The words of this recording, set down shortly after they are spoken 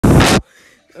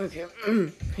Okay.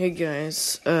 Hey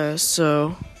guys.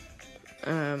 So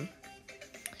I'm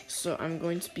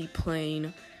going to be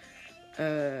playing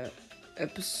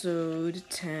episode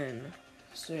 10.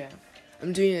 So yeah,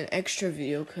 I'm doing an extra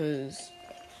video because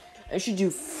I should do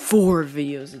 4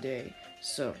 videos a day.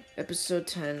 So episode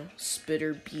 10,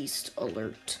 Spitter Beast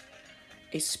Alert.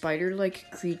 A spider-like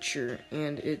creature,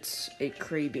 and it's a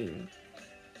crabean.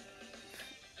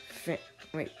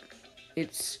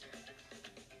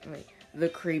 The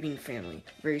crabean family.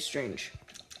 Very strange.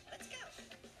 Let's go.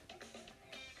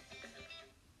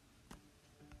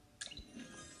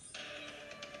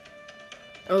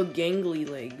 Oh, gangly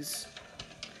legs.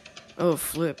 Oh,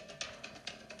 flip.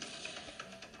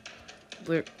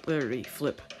 Literally,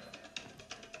 flip.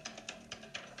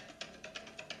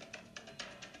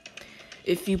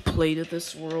 If you played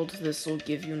this world, this will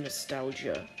give you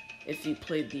nostalgia. If you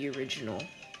played the original.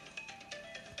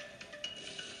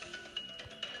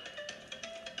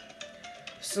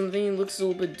 Something looks a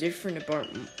little bit different about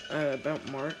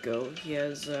Marco. He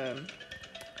has a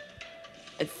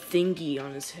thingy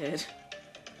on his head.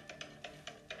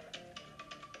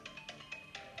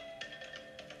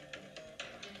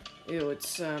 Ew,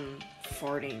 it's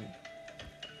farting.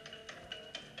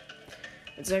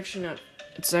 It's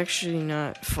actually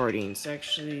not farting. It's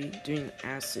actually doing an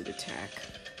acid attack.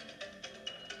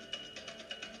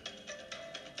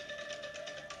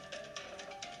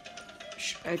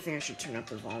 I think I should turn up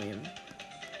the volume.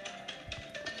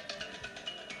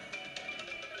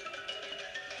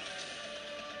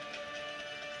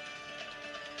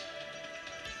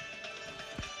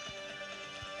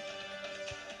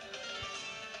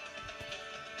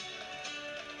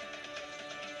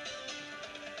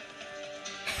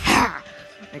 Ha!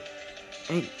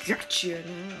 I got you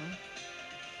now.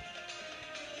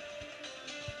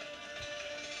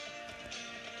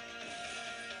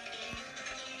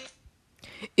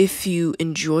 If you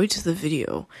enjoyed the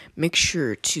video, make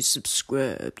sure to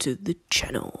subscribe to the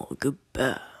channel.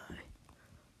 Goodbye.